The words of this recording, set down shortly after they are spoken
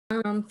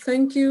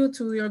Thank you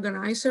to the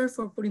organizer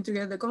for putting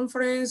together the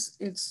conference.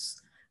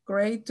 It's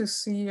great to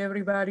see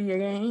everybody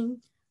again.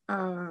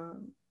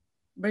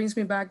 Brings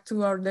me back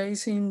to our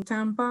days in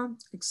Tampa,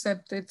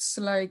 except it's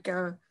like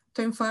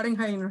 10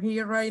 Fahrenheit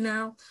here right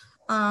now.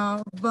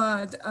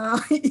 But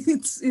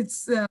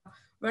it's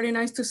very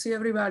nice to see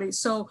everybody.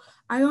 So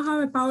I don't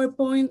have a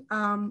PowerPoint.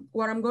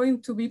 What I'm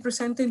going to be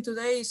presenting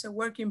today is a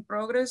work in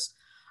progress.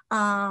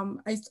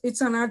 It's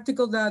an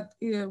article that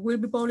will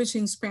be published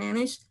in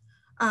Spanish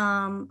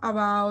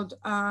about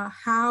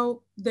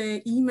how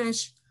the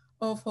image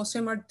of Jose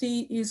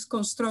Martí is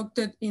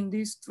constructed in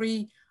these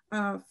three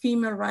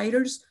female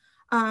writers.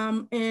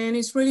 And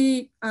it's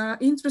really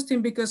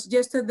interesting because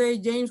yesterday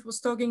James was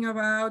talking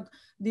about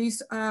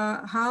this,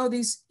 how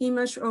this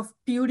image of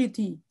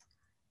purity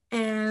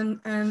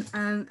and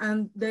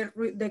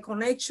the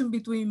connection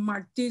between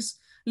Martí's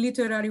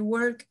literary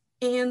work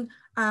and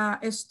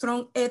a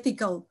strong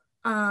ethical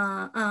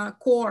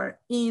core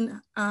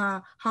in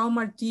how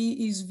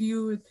Martí is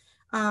viewed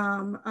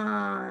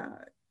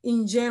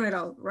in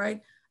general,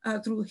 right,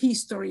 through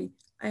history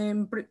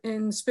and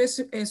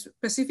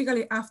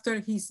specifically after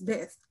his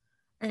death,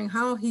 and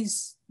how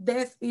his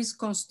death is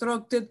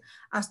constructed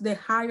as the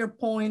higher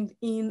point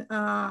in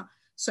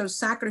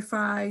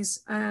self-sacrifice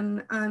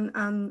and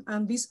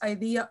this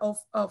idea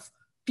of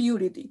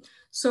purity.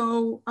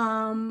 So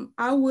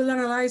I will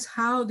analyze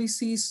how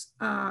this is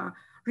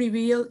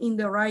revealed in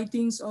the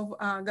writings of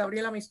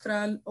Gabriela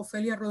Mistral,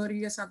 Ofelia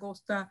Rodríguez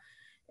Acosta,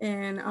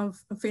 and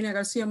Fina,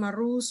 García,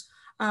 Marruz.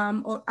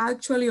 Or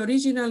actually,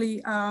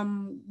 originally,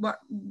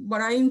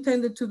 what I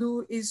intended to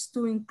do is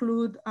to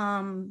include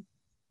an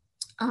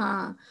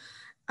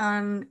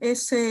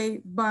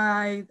essay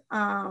by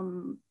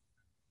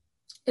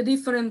a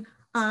different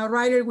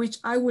writer, which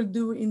I will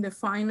do in the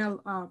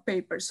final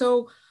paper.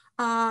 So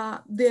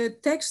the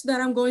texts that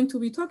I'm going to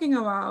be talking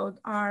about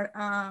are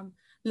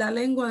La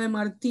Lengua de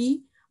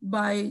Martí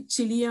by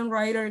Chilean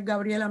writer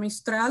Gabriela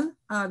Mistral,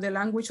 The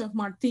Language of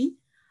Martí,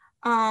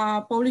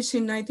 published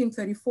in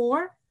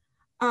 1934.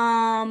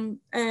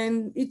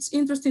 And it's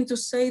interesting to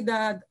say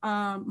that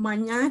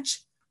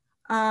Mañach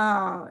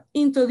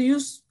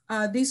introduced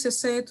this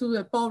essay to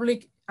the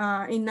public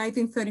in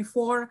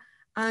 1934,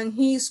 and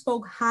he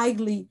spoke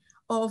highly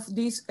of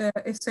this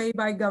essay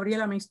by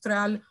Gabriela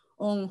Mistral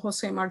on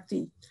Jose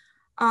Martí.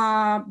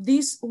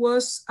 This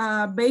was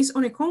based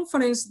on a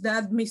conference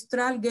that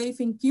Mistral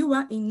gave in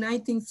Cuba in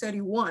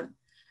 1931.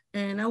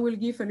 And I will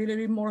give a little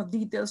bit more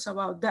details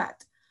about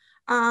that.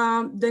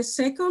 The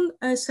second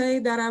essay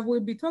that I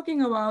will be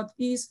talking about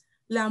is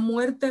La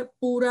Muerte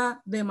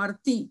Pura de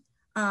Martí,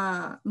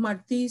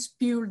 Martí's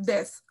Pure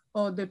Death,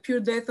 or The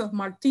Pure Death of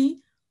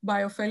Martí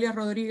by Ofelia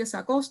Rodríguez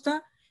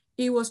Acosta.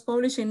 It was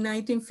published in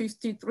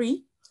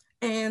 1953.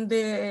 And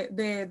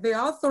the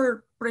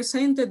author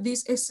presented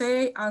this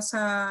essay as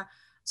a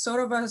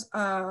sort of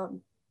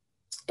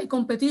a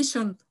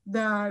competition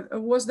that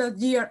was that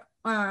year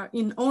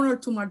in honor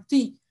to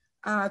Martí,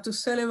 to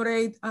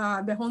celebrate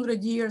the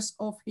 100 years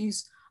of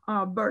his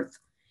birth.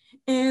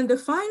 And the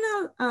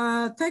final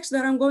text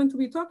that I'm going to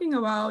be talking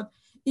about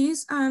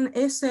is an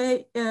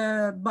essay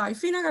by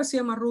Fina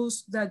García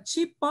Marruz that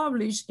she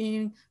published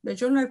in the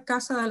journal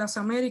Casa de las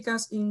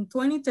Américas in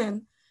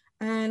 2010,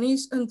 and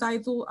is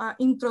entitled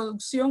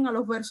Introducción a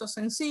los Versos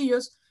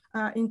Sencillos,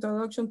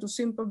 Introduction to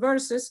Simple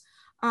Verses.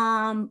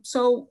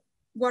 So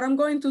what I'm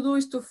going to do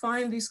is to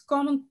find this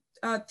common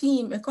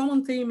theme, a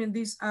common theme in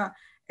these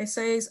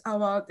essays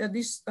about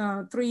these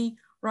three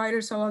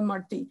writers about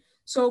Martí.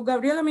 So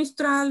Gabriela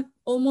Mistral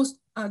almost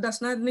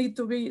does not need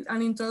to be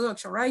an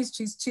introduction, right?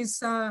 She's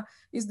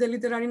is the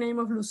literary name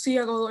of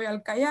Lucía Godoy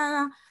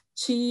Alcayaga.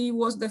 She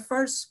was the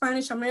first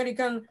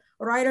Spanish-American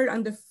writer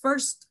and the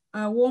first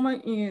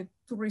woman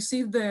to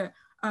receive the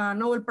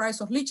Nobel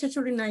Prize of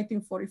Literature in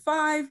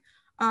 1945.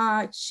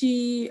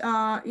 She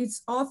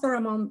is author,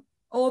 among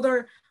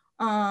other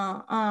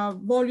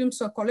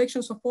volumes of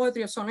collections of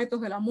poetry, of Sonetos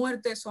de la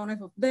Muerte,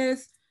 Sonnets of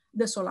Death,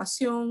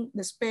 Desolación,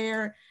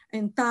 Despair,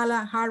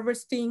 Entala,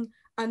 Harvesting,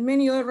 and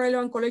many other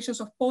relevant collections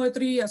of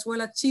poetry, as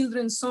well as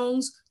children's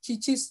songs.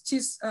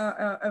 She's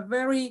a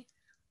very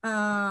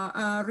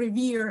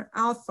revered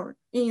author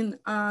in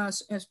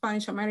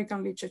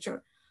Spanish-American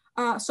literature.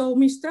 So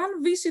Mistral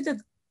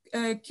visited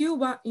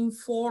Cuba in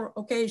 4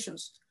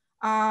 occasions.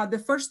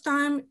 The first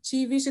time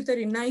she visited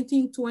in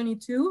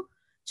 1922,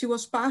 she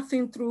was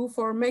passing through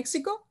for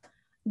Mexico.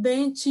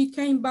 Then she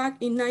came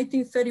back in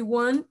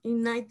 1931,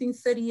 in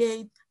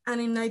 1938,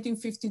 and in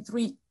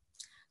 1953.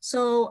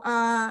 So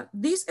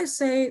this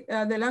essay,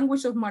 The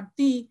Language of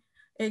Martí,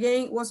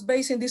 again, was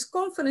based in this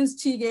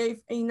conference she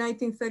gave in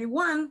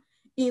 1931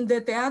 in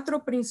the Teatro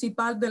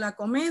Principal de la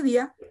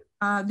Comedia.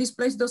 This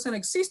place doesn't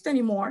exist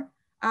anymore.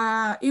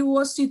 It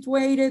was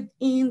situated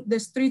in the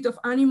street of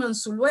Anima and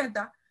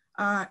Zulueta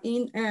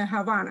in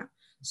Havana.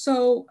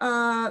 So,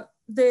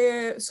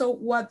 so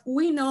what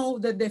we know,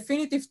 the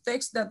definitive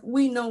text that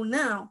we know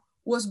now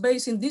was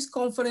based in this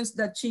conference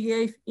that she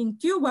gave in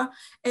Cuba,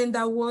 and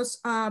that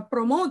was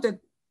promoted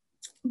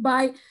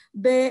by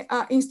the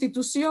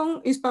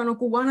Institución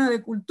Hispano-Cubana de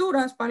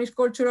Cultura, Spanish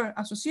Cultural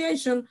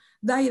Association,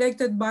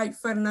 directed by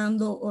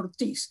Fernando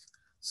Ortiz.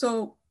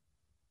 So,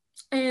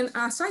 and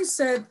as I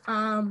said,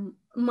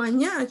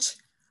 Mañach,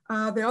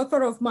 the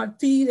author of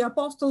Martí the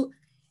Apostle,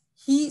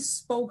 he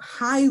spoke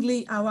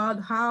highly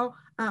about how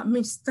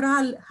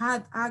Mistral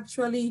had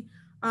actually,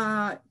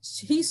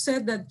 he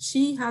said that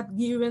she had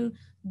given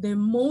the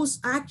most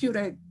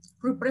accurate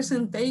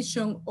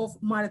representation of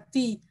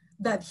Martí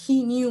that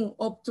he knew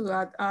up to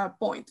that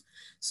point.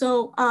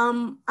 So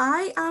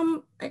I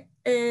am,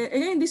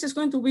 again, this is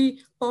going to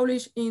be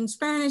published in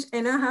Spanish,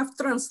 and I have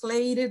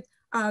translated,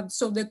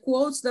 so the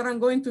quotes that I'm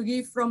going to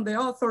give from the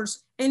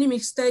authors, any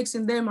mistakes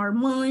in them are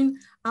mine.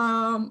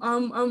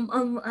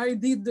 I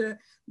did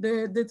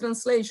the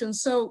translation.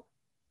 So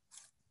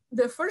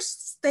the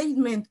first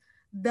statement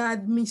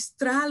that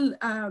Mistral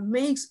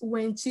makes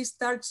when she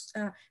starts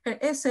her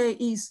essay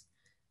is,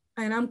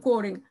 and I'm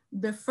quoting,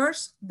 "The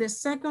first, the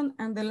second,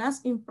 and the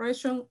last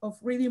impression of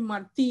reading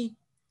Martí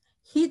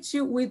hits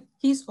you with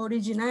his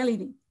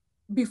originality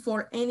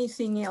before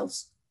anything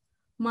else.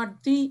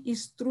 Martí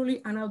is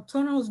truly an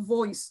autonomous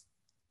voice,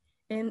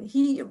 and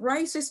he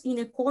rises in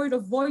a chord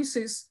of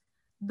voices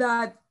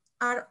that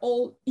are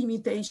all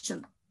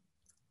imitation.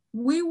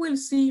 We will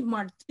see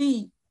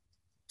Martí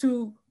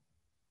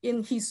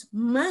in his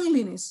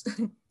manliness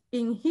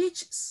in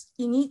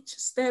each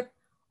step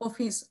of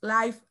his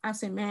life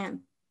as a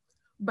man.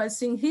 But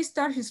since he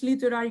started his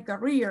literary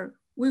career,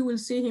 we will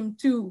see him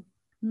too,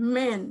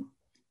 man,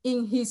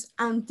 in his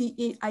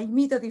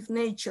anti-imitative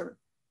nature,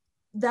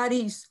 that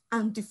is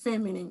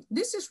anti-feminine."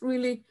 This is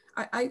really,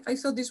 I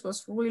thought this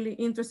was really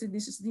interesting.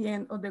 This is the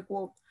end of the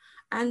quote.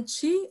 And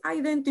she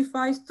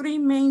identifies three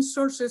main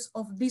sources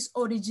of this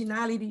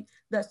originality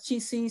that she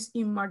sees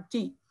in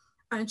Martí.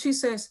 And she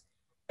says,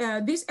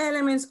 these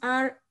elements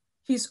are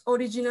his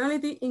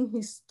originality in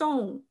his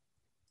tone,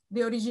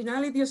 the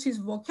originality of his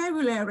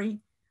vocabulary,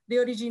 the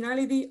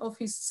originality of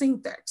his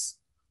syntax.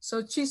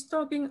 So she's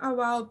talking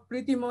about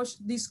pretty much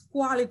these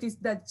qualities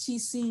that she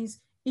sees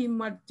in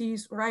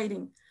Martí's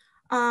writing.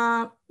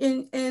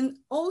 And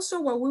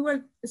also what we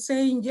were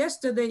saying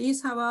yesterday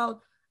is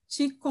about,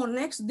 she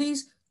connects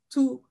this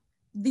to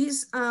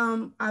this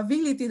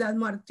ability that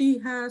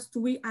Martí has to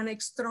be an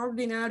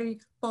extraordinary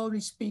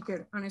public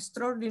speaker, an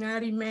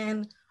extraordinary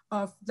man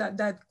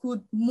that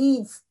could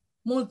move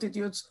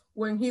multitudes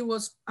when he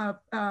was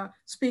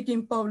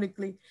speaking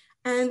publicly.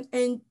 And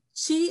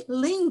she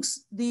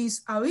links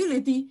this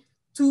ability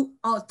to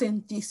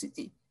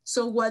authenticity.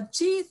 So what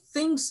she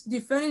thinks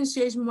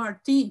differentiates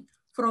Martí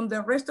from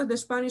the rest of the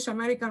Spanish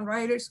American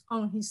writers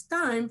on his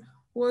time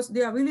was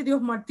the ability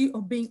of Martí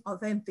of being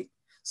authentic.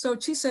 So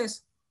she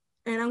says,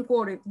 and I'm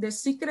quoting, "The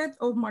secret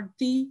of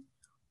Martí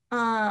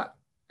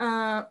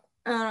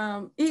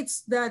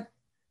it's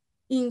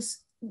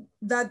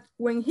that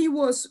when he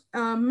was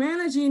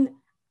managing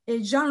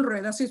a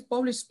genre, that is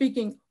public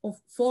speaking,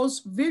 of false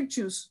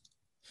virtues,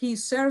 he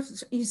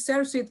serves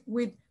it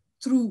with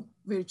true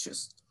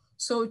virtues."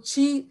 So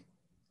she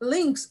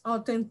links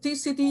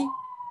authenticity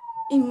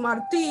in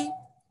Martí,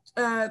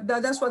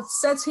 that's what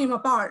sets him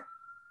apart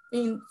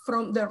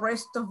from the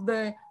rest of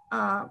the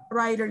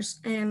writers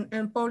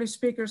and public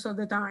speakers of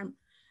the time.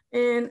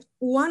 And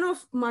one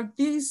of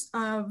Martí's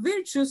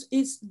virtues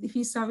is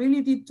his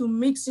ability to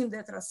mix in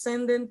the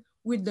transcendent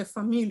with the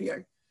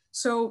familiar.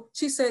 So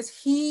she says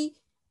he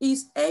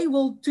is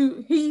able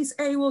to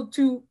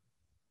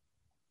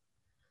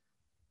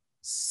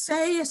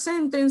say a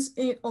sentence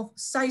of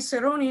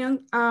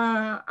Ciceronian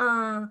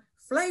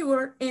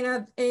flavor,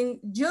 and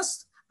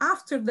just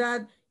after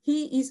that,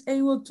 he is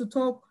able to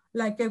talk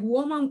like a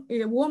woman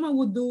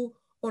would do,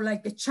 or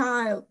like a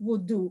child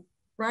would do,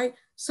 right?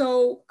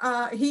 So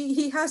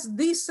he has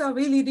this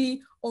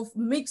ability of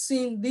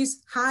mixing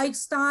this high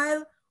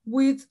style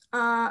with,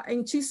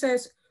 and she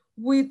says,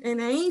 with a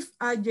naive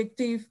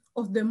adjective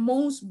of the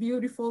most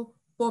beautiful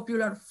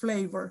popular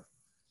flavor.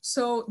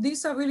 So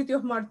this ability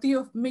of Martí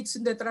of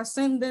mixing the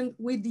transcendent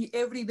with the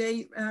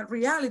everyday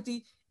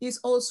reality is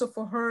also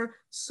for her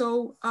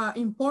so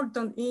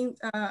important in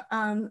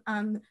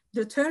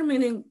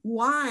determining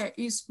why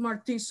is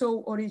Martí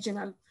so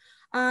original.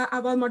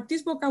 About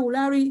Martí's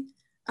vocabulary,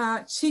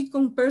 she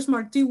compares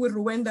Martí with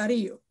Rubén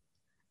Darío.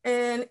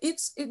 And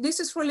this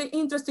is really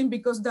interesting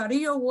because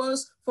Darío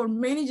was, for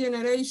many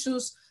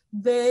generations,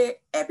 the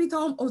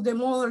epitome of the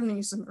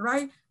modernism,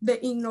 right?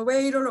 The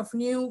innovator of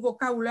new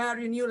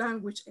vocabulary, new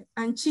language.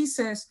 And she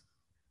says,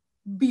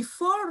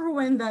 before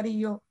Rubén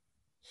Darío,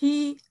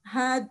 he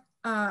had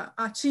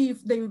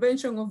achieved the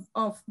invention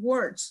of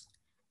words.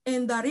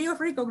 And Darío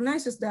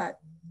recognizes that.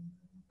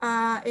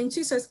 And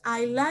she says,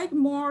 I like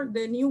more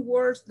the new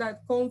words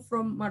that come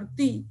from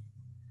Martí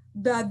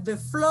than the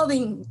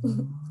flooding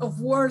of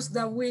words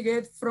that we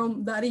get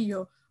from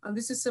Darío. And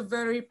this is a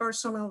very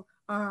personal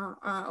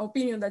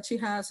opinion that she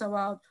has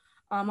about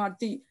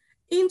Martí.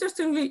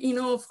 Interestingly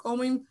enough,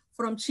 coming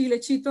from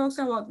Chile, she talks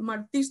about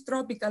Martí's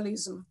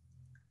tropicalism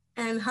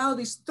and how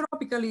this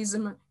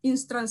tropicalism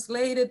is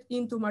translated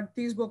into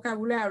Martí's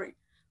vocabulary.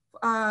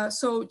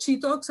 So she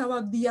talks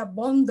about the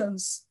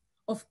abundance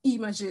of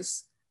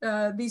images,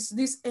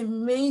 this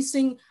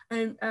amazing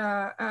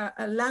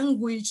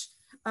language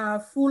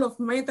full of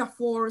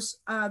metaphors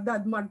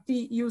that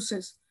Martí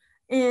uses.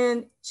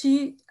 And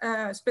she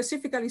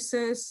specifically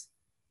says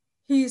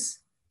his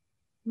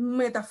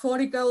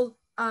metaphorical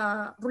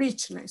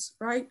richness,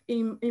 right,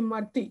 in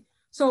Martí.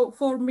 So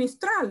for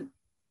Mistral,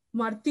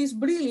 Martí's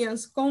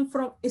brilliance comes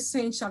from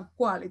essential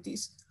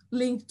qualities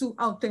linked to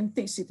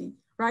authenticity,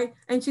 right?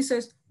 And she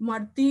says,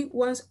 Martí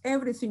wants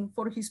everything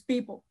for his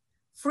people.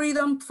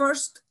 Freedom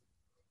first,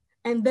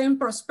 and then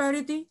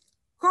prosperity,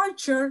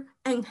 culture,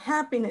 and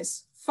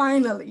happiness,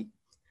 finally.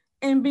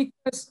 And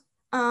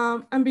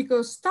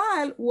because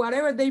style,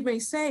 whatever they may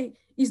say,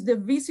 is the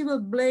visible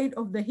blade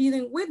of the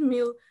hidden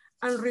windmill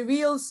and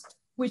reveals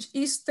which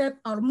step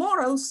are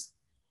morals.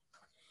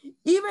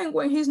 Even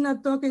when he's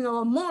not talking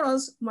about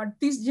morals,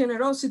 Martí's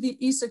generosity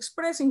is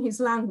expressing his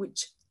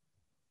language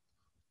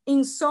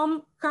in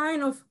some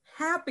kind of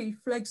happy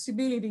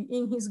flexibility,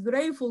 in his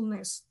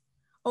gratefulness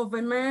of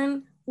a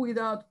man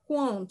without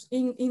qualms,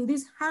 in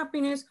this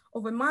happiness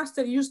of a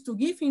master used to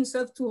give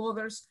himself to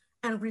others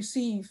and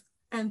receive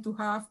and to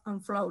have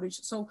and flourish.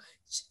 So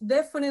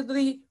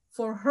definitely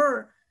for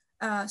her,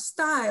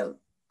 style,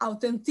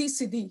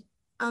 authenticity,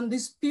 and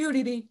this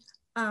purity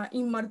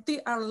in Martí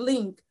are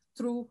linked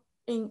through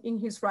in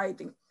his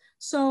writing.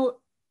 So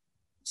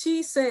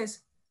she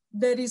says,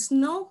 there is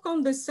no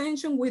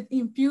condescension with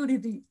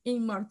impurity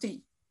in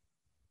Martí,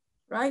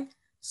 right?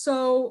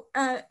 So,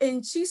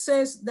 and she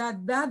says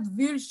that that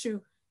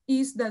virtue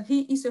is that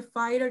he is a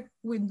fighter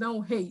with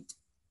no hate.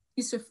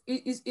 It's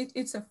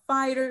a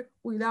fighter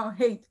without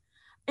hate.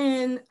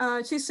 And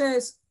she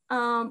says,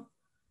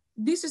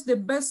 this is the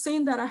best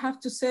thing that I have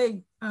to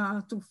say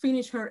to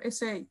finish her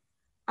essay.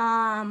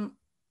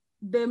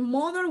 The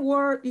modern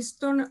world is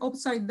turned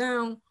upside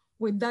down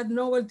with that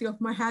novelty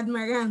of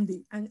Mahatma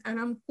Gandhi. And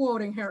I'm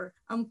quoting her,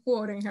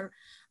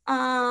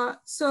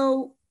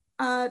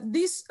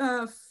 this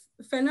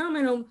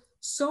phenomenon,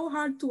 so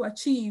hard to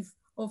achieve,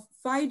 of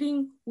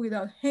fighting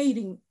without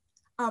hating,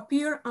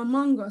 appear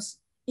among us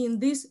in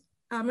this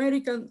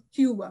American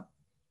Cuba,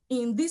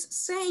 in this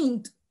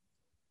saint,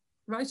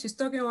 right? She's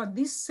talking about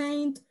this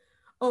saint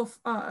of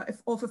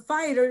a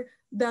fighter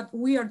that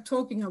we are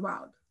talking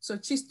about. So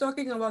she's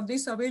talking about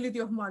this ability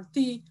of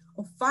Martí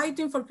of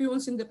fighting for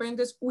Cuba's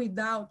independence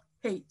without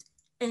hate.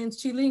 And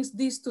she links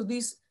this to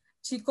this,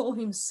 she called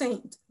him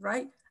saint,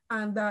 right?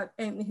 And that,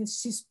 and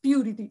his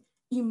purity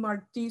in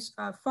Martí's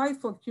fight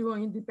for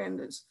Cuban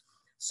independence.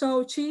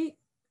 So she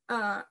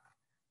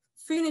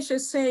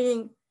finishes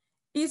saying,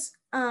 it's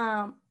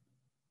all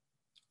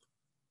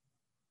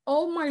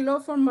my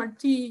love for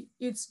Martí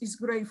is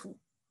grateful.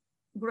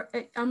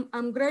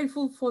 I'm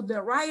grateful for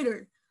the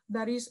writer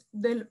that is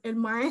el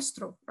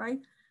maestro, right?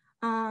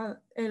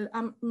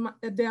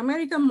 The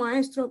American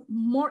maestro,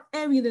 more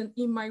evident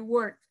in my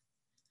work.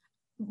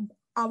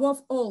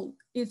 Above all,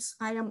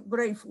 I am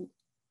grateful,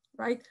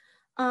 right?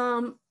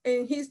 And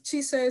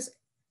she says,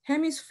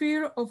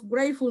 hemisphere of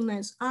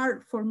gratefulness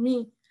are for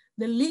me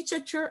the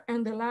literature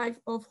and the life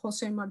of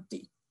José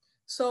Martí.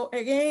 So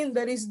again,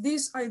 there is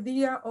this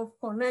idea of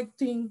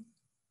connecting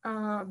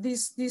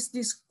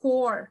this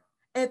core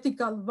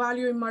ethical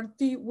value in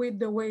Martí with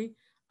the way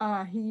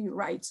he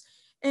writes.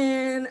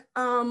 And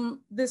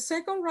the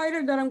second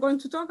writer that I'm going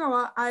to talk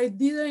about, I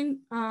didn't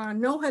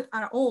know it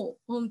at all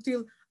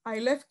until I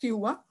left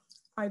Cuba.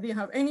 I didn't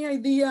have any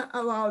idea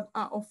about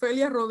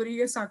Ofelia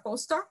Rodríguez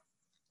Acosta.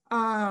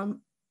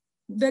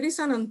 There is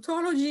an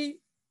anthology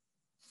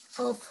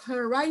of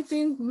her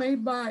writing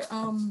made by,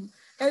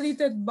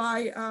 edited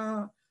by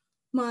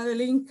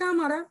Madeleine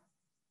Cámara,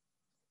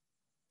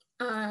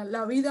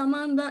 La vida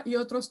manda y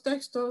otros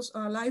textos,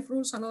 life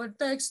rules and other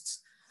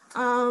texts.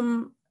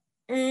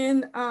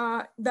 And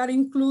that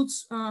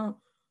includes the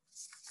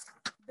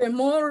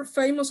more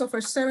famous of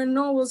her 7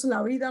 novels,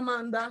 La vida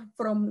manda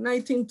from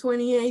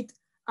 1928.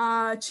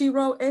 She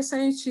wrote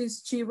essays,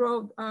 she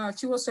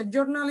was a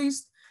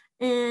journalist,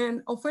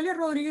 and Ofelia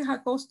Rodríguez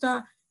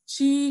Acosta,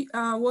 she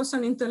was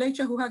an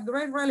intellectual who had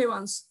great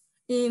relevance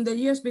in the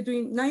years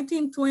between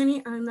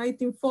 1920 and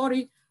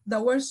 1940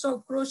 that were so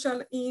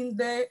crucial in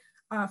the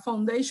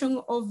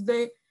foundation of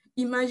the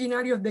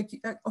imaginary of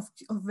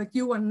the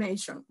Cuban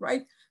nation,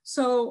 right?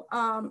 So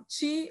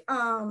she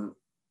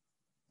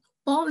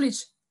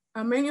published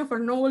many of her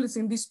novels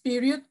in this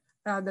period,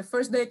 the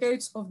first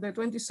decades of the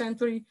 20th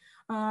century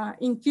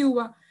in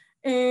Cuba.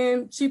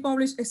 And she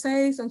published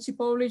essays and she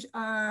published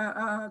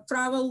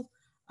travel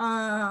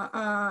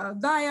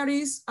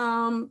diaries.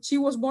 She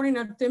was born in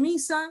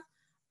Artemisa.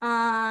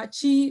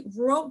 She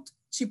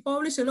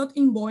published a lot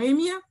in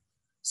Bohemia.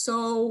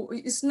 So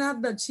it's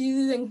not that she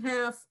didn't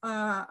have,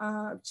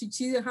 she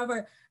didn't have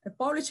a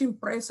publishing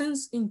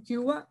presence in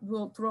Cuba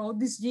throughout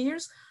these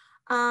years.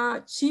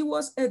 She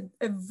was a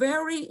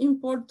very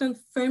important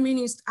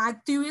feminist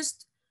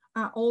activist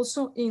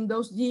also in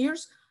those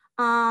years.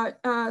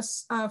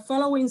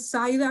 Following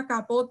Saida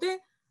Capote,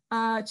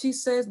 she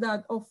says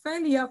that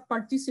Ofelia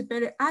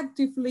participated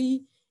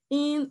actively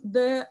in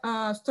the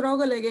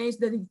struggle against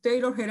the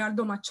dictator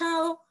Gerardo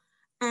Machado,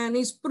 and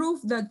it's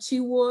proof that she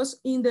was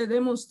in the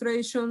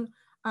demonstration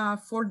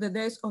for the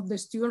death of the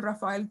student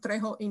Rafael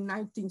Trejo in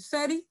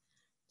 1930.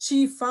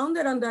 She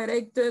founded and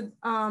directed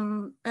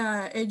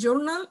a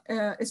journal,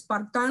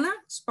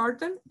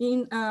 Spartan,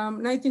 in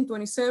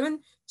 1927.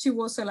 She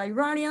was a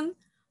librarian.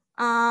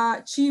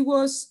 She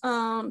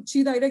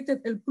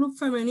directed El Club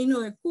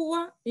Femenino de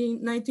Cuba in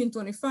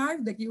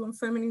 1925, the Cuban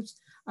Feminist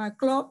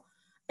Club.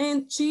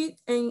 And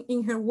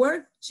in her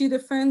work, she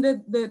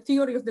defended the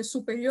theory of the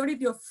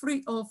superiority of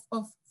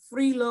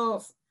free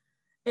love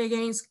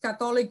against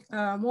Catholic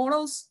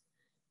morals.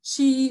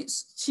 She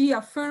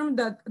affirmed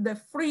that the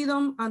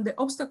freedom and the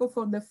obstacle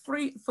for the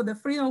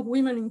freedom of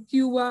women in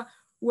Cuba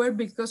were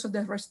because of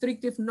the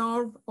restrictive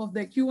norm of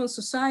the Cuban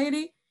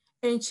society,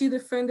 and she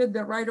defended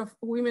the right of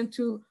women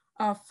to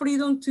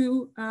freedom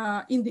to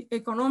in the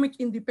economic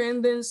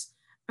independence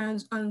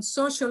and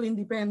social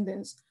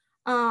independence.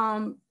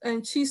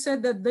 And she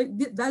said that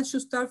that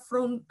should start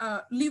from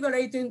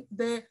liberating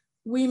the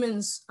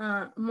women's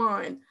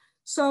mind.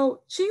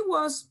 So she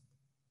was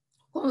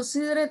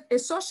considered a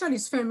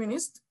socialist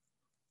feminist,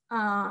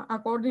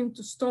 according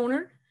to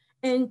Stoner.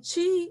 And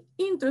she,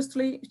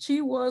 interestingly,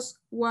 she was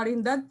what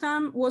in that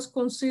time was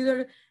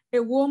considered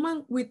a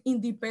woman with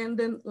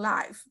independent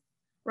life,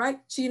 right?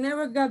 She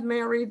never got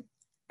married,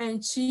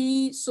 and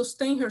she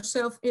sustained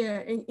herself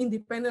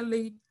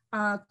independently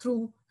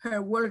through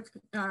her work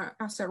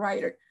as a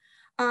writer.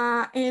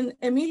 And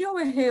Emilio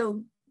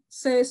Begel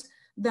says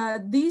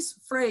that this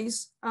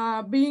phrase,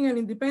 being an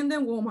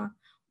independent woman,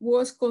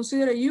 was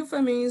considered a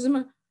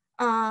euphemism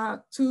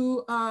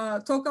to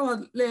talk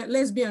about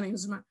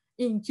lesbianism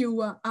in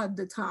Cuba at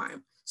the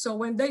time. So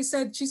when they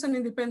said she's an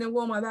independent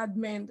woman, that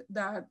meant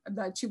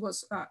that she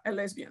was a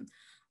lesbian.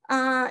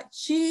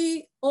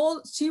 She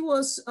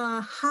was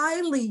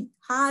highly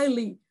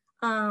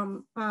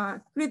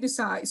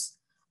criticized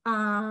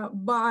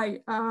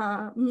by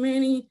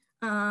many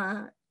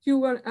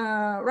Cuban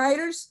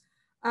writers.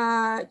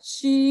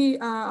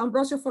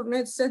 Ambrosio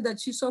Fornet said that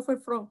she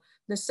suffered from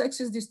the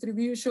sexist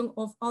distribution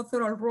of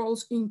authorial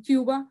roles in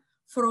Cuba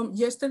from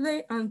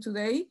yesterday and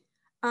today.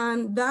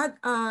 And that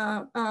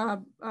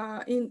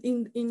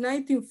in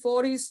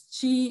 1940s,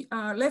 she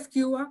left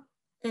Cuba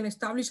and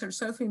established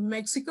herself in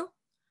Mexico.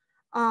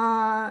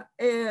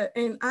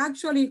 And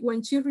actually,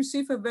 when she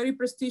received a very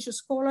prestigious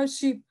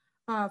scholarship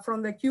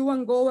from the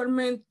Cuban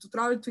government to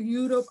travel to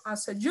Europe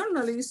as a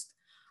journalist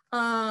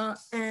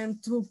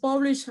and to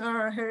publish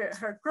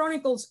her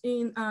chronicles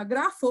in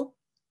Grafo,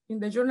 in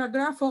the journal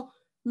Grafo,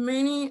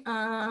 many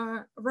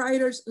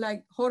writers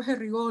like Jorge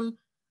Rigol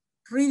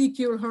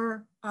ridicule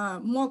her,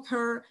 mock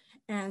her,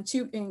 and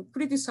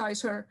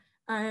criticize her,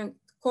 and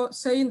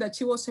saying that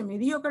she was a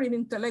mediocre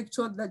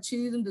intellectual, that she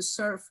didn't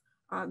deserve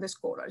the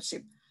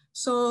scholarship.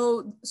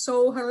 So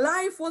her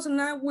life was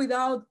not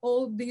without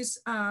all this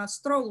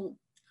struggle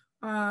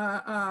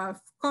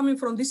coming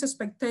from these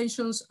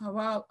expectations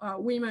about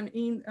women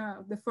in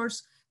the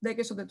first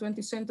decades of the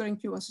 20th century in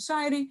Cuban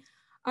society.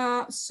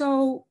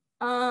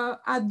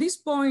 At this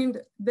point,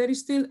 there is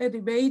still a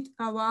debate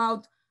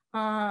about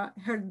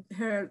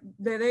the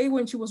day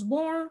when she was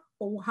born,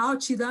 or how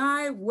she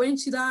died, when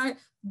she died.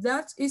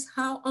 That is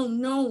how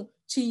unknown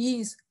she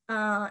is,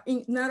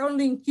 not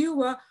only in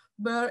Cuba,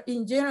 but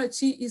in general.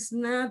 She is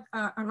not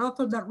an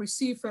author that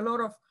received a lot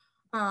of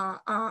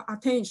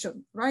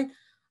attention, right?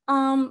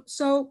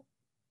 So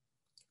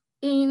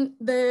in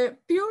the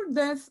Pure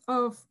Death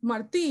of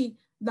Martí,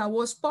 that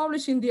was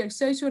published in the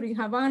Excelsior in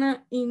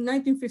Havana in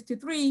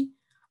 1953,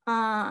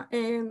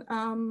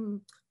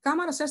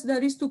 Cámara says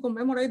that is to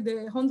commemorate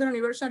the 100th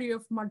anniversary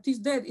of Martí's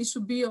death. It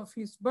should be of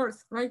his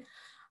birth, right?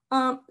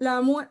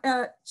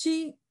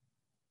 She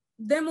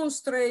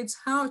demonstrates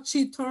how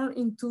she turned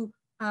into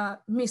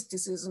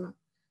mysticism.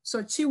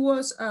 So she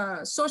was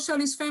a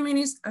socialist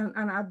feminist, and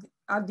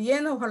at the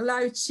end of her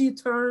life, she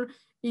turned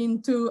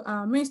into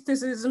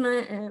mysticism,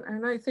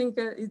 and I think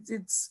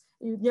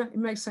it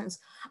makes sense.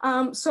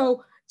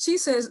 So she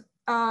says,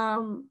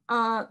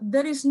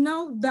 there is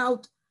no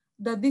doubt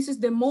that this is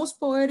the most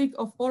poetic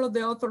of all of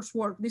the author's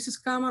work. This is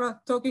Cámara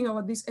talking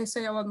about this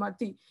essay about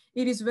Martí.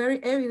 It is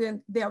very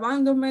evident the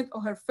abandonment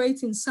of her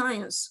faith in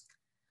science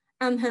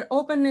and her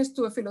openness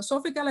to a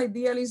philosophical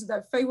idealism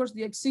that favors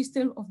the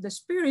existence of the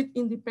spirit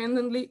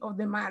independently of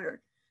the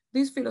matter.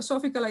 This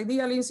philosophical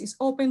idealism is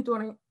open to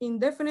an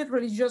indefinite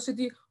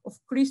religiosity of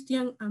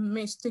Christian and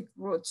mystic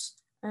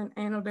roots, and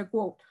end of the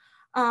quote.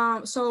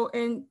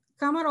 And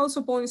Cámara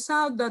also points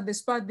out that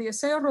despite the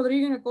essay of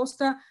Rodríguez and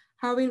Acosta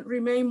having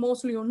remained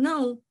mostly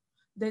unknown,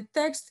 the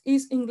text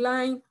is in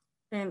line,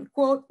 and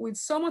quote, with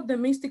some of the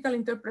mystical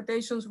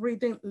interpretations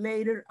written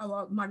later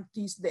about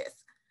Martí's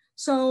death.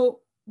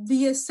 So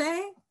the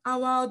essay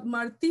about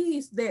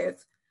Martí's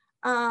death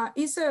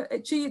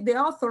the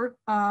author,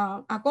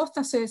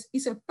 Acosta says,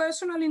 is a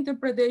personal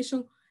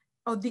interpretation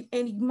of the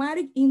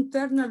enigmatic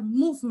internal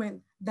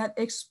movement that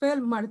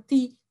expelled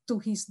Martí to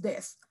his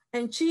death.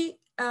 And she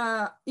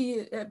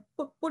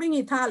put in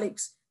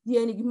italics the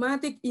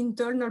enigmatic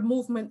internal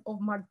movement of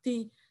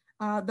Martí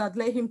that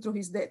led him to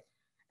his death.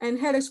 And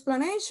her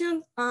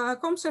explanation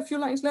comes a few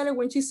lines later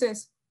when she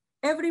says,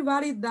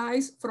 everybody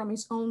dies from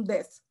his own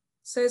death,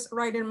 says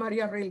writer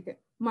Maria Rilke.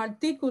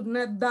 Martí could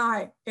not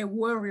die a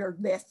warrior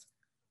death.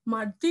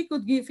 Martí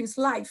could give his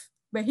life,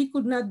 but he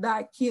could not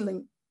die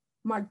killing.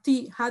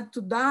 Martí had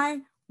to die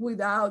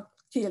without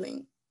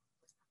killing.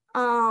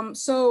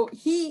 So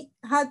he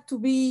had to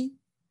be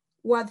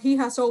what he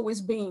has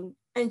always been.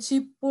 And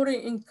she put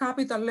it in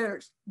capital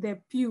letters, the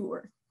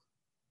pure.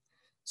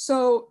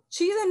 So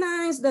she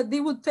denies that they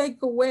would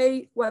take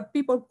away what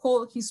people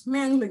call his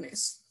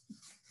manliness.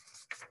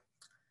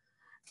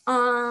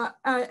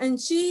 And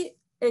she,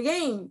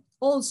 again,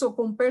 also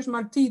compares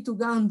Martí to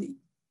Gandhi.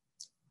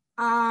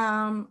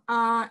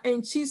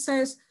 And she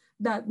says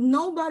that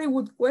nobody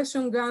would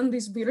question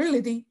Gandhi's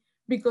virility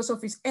because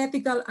of his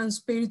ethical and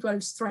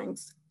spiritual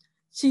strength.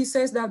 She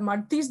says that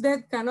Martí's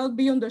death cannot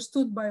be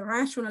understood by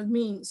rational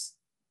means.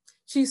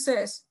 She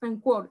says,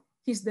 and quote,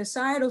 his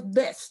desire of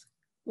death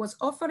was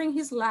offering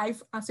his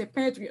life as a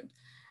patriot.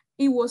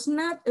 It was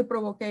not a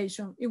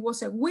provocation, it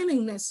was a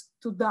willingness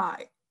to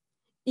die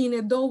in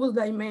a double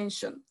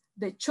dimension,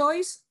 the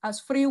choice as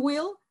free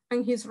will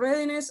and his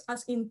readiness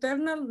as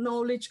internal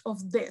knowledge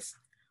of death.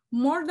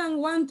 More than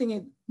wanting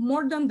it,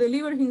 more than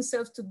delivering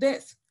himself to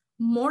death,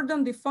 more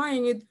than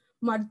defying it,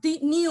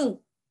 Martí knew,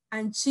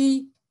 and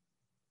she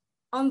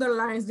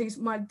underlines this,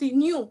 Martí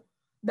knew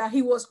that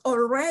he was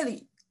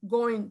already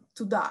going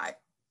to die.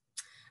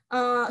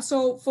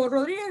 So for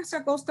Rodríguez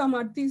Acosta,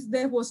 Martí's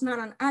death was not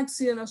an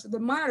accident of the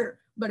matter,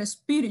 but a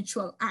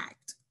spiritual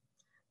act.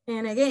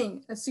 And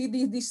again, I see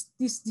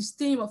this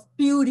theme of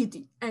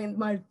purity and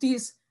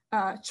Martí's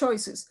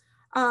choices.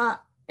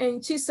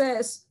 And she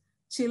says,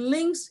 she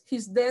links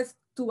his death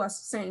to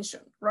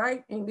ascension,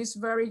 right? In this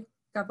very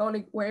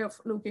Catholic way of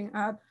looking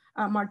at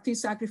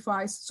Martí's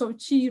sacrifice. So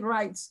she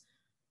writes,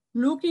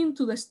 looking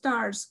to the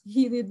stars,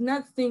 he did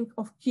not think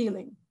of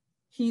killing.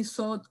 He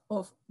thought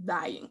of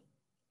dying.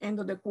 End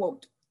of the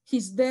quote.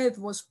 His death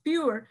was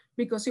pure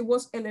because it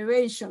was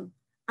elevation,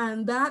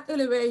 and that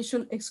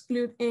elevation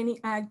excluded any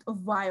act of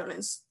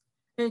violence.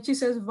 And she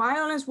says,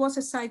 violence was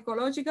a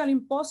psychological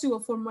impossible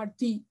for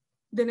Martí,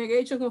 the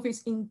negation of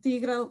his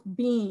integral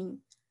being.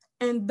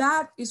 And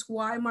that is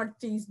why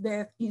Martí's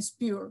death is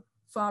pure,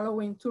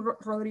 following to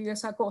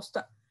Rodríguez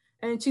Acosta.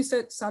 And she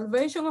said,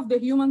 salvation of the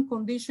human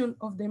condition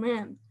of the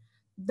man,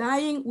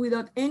 dying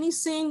without any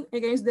sin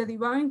against the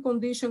divine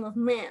condition of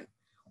man.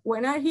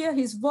 When I hear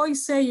his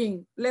voice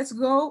saying, let's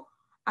go,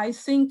 I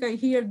think I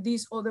hear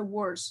these other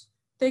words.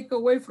 Take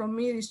away from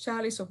me this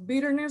chalice of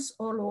bitterness,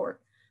 O Lord.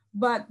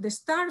 But the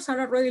stars are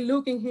already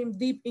looking him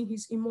deep in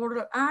his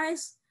immortal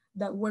eyes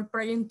that were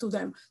praying to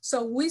them.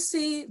 So we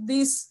see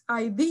this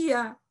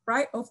idea,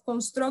 right, of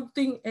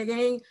constructing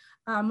again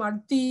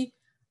Martí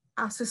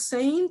as a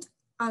saint,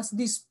 as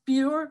this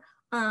pure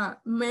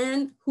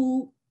man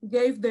who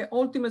gave the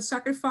ultimate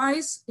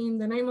sacrifice in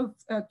the name of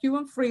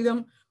Cuban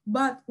freedom,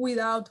 but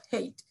without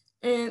hate.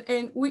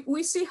 And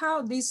we see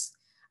how this,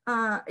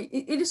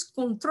 it is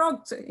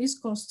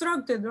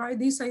constructed, right?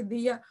 This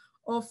idea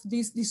of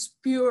this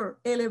pure,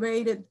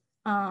 elevated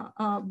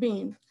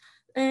being.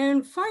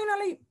 And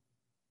finally,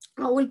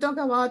 I will talk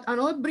about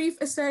another brief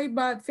essay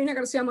by Fina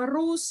García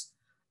Marruz.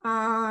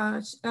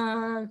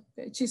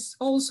 She's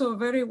also a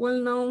very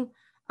well-known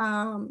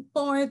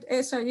poet,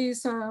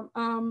 essayist,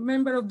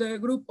 member of the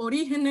group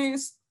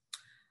Orígenes.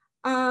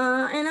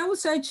 And I would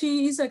say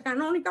she is a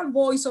canonical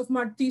voice of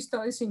Martí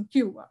studies in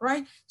Cuba,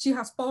 right? She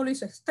has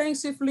published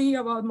extensively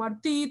about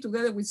Martí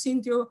together with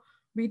Cintio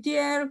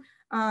Vitier.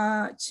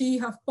 She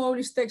has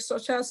published texts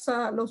such as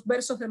Los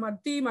Versos de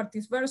Martí,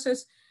 Martí's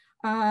Verses,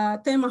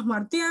 Temas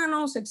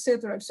Martianos,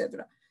 etc.,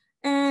 etc.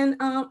 And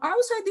I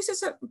would say this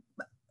is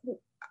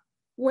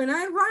when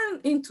I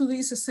ran into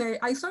this essay,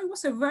 I thought it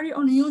was a very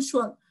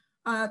unusual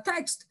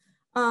text.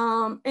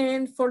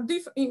 And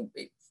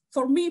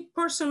for me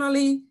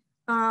personally,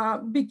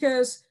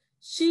 because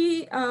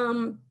she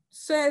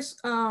says,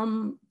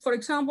 for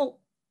example,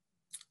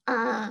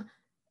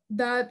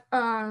 that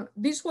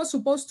this was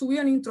supposed to be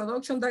an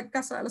introduction that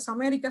Casa de las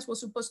Americas was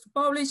supposed to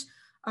publish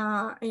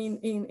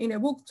in a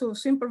book to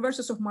Simple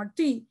Verses of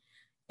Martí.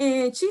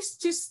 And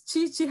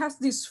she has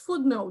this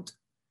footnote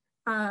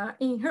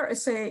in her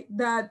essay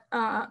that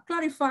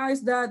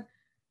clarifies that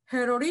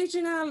her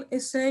original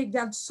essay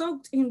got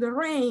soaked in the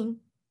rain,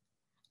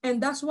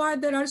 and that's why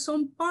there are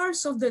some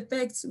parts of the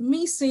text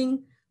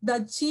missing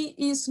that she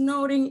is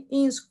noting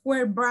in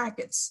square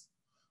brackets.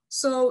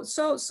 So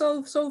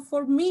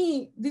for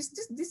me, this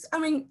I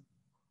mean,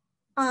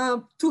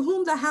 to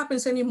whom that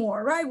happens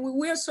anymore, right?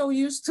 We are so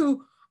used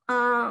to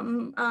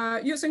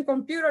using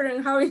computer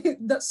and how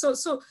it does.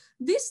 So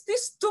this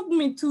took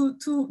me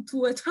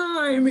to a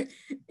time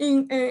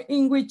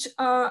in which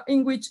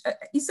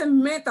it's a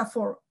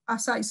metaphor,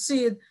 as I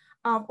see it,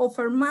 of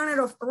her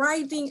manner of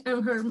writing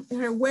and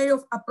her way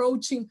of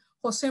approaching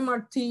José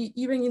Martí,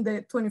 even in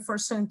the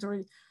 21st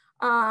century.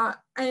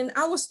 And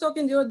I was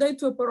talking the other day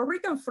to a Puerto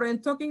Rican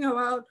friend talking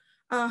about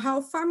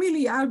how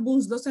family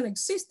albums doesn't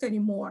exist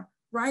anymore,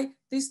 right?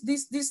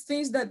 These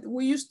things that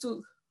we used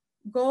to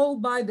go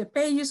by the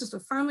pages of the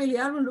family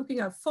album, looking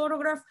at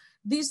photograph,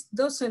 this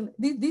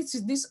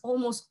is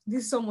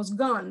almost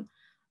gone.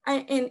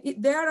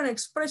 They are an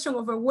expression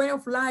of a way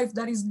of life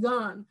that is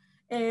gone.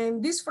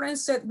 And this friend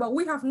said, but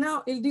we have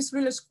now these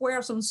real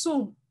squares on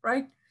Zoom,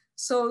 right?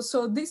 So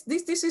this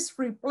is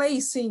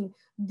replacing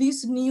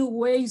these new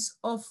ways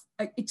of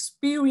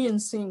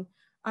experiencing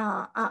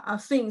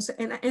things.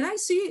 And I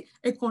see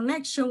a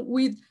connection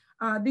with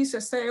this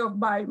essay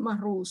by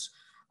Marruz.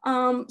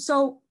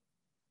 So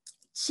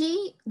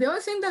the other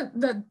thing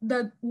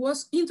that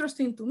was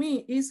interesting to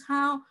me is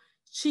how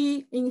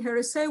she, in her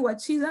essay,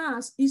 what she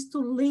does is to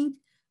link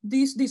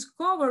this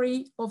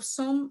discovery of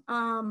some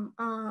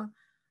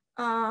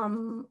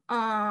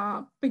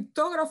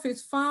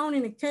pictographies found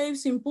in the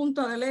caves in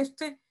Punta del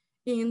Este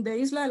in the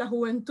Isla de la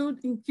Juventud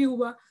in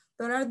Cuba.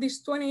 There are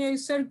these 28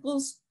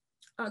 circles,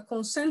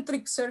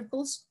 concentric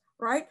circles,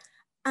 right?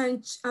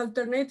 And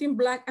alternating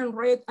black and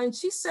red. And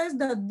she says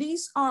that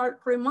these are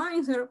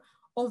reminder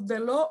of the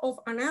law of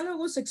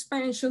analogous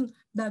expansion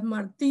that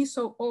Martí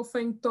so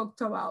often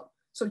talked about.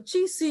 So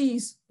she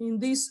sees in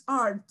this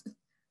art,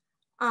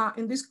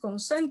 in these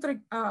concentric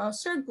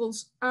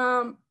circles,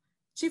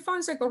 she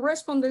finds a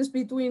correspondence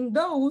between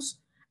those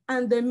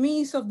and the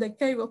myth of the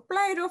cave of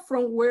Plato,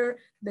 from where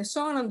the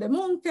sun and the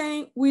moon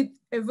came, with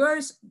a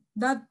verse,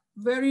 that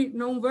very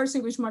known verse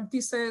in which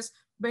Martí says,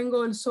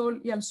 vengo del sol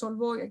y al sol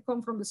voy, I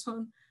come from the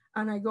sun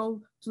and I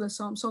go to the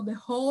sun. So the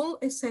whole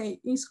essay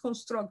is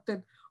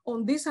constructed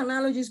on these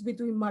analogies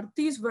between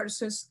Martí's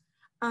verses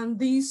and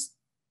these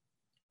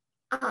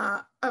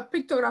a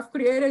pictograph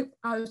created,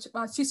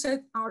 as she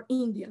said, are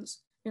Indians,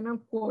 and I'm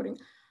quoting,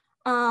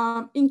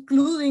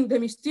 including the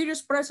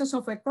mysterious presence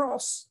of a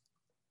cross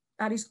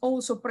that is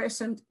also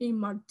present in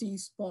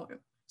Martí's poem.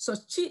 So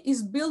she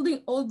is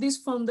building all these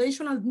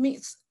foundational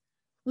myths,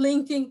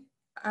 linking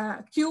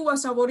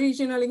Cuba's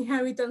Aboriginal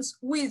inhabitants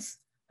with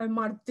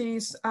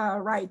Martí's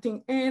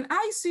writing. And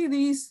I see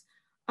this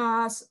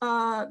as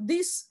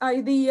this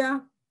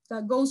idea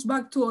that goes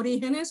back to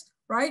Orígenes,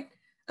 right?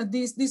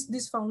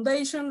 This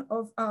foundation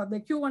of the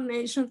Cuban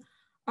nation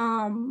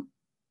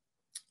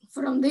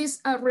from this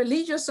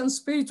religious and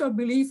spiritual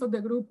belief of the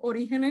group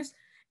Orígenes.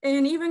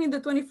 And even in the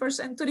 21st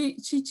century,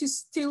 she's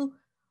still,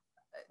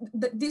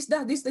 this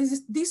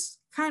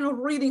kind of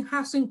reading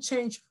hasn't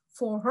changed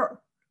for her,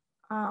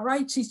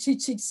 right? She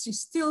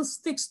still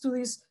sticks to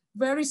this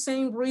very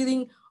same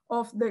reading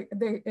of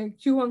the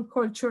Cuban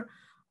culture.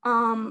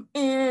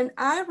 And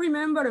I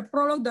remember a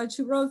prologue that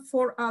she wrote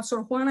for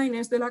Sor Juana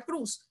Inés de la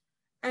Cruz,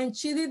 and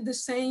she did the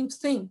same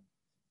thing.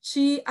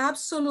 She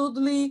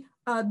absolutely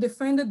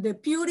defended the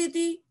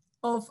purity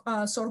of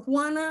Sor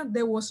Juana.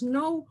 There was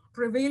no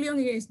rebellion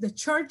against the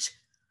church.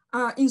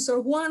 In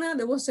Sor Juana,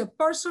 there was a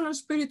personal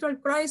spiritual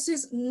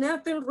crisis,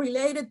 nothing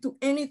related to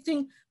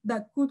anything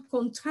that could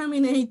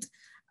contaminate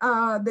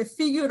the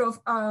figure of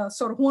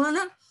Sor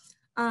Juana.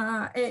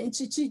 And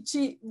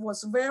she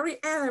was very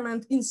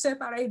adamant in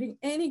separating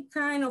any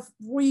kind of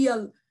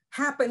real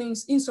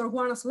happenings in Sor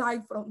Juana's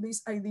life from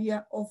this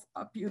idea of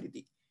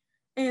purity.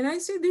 And I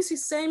see this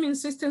is same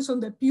insistence on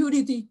the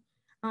purity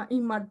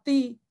in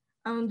Martí,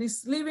 and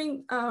this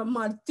leaving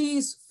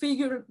Martí's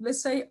figure,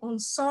 let's say,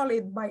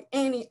 unsullied by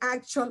any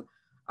actual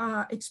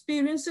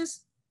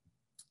experiences.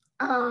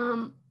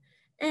 And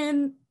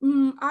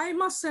I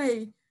must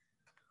say,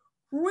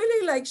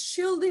 really like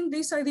shielding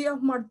this idea of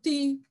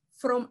Martí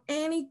from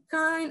any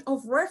kind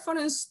of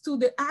reference to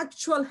the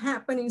actual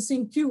happenings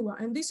in Cuba.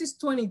 And this is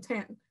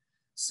 2010.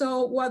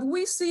 So what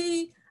we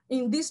see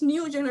in these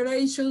new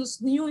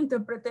generations, new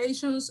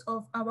interpretations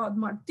about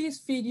Martí's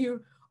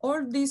figure,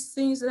 all these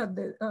things that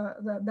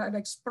that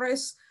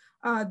express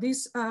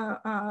this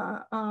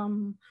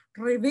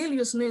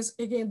rebelliousness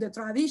against the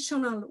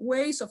traditional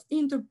ways of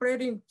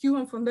interpreting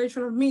Cuban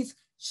foundational myth,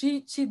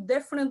 she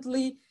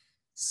definitely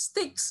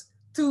sticks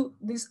to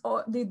this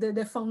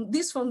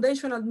this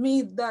foundational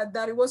myth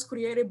that it was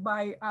created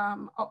by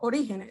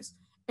Orígenes,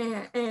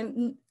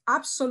 and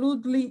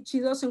absolutely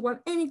she doesn't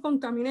want any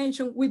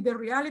contamination with the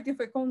reality of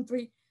a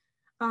country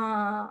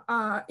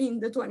in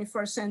the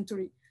 21st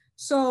century.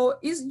 So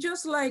it's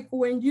just like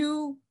when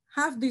you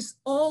have this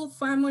old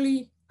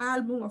family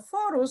album of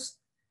photos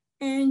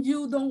and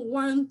you don't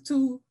want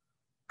to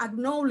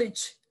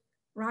acknowledge,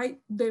 right,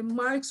 the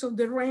marks of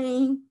the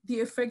rain, the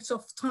effects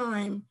of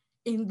time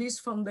in this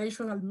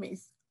foundational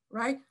myth,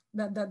 right?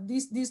 That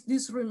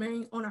this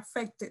remain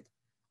unaffected.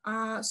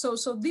 So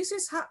this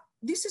is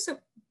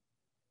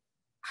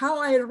how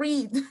I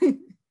read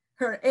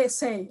her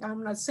essay.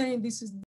 I'm not saying this is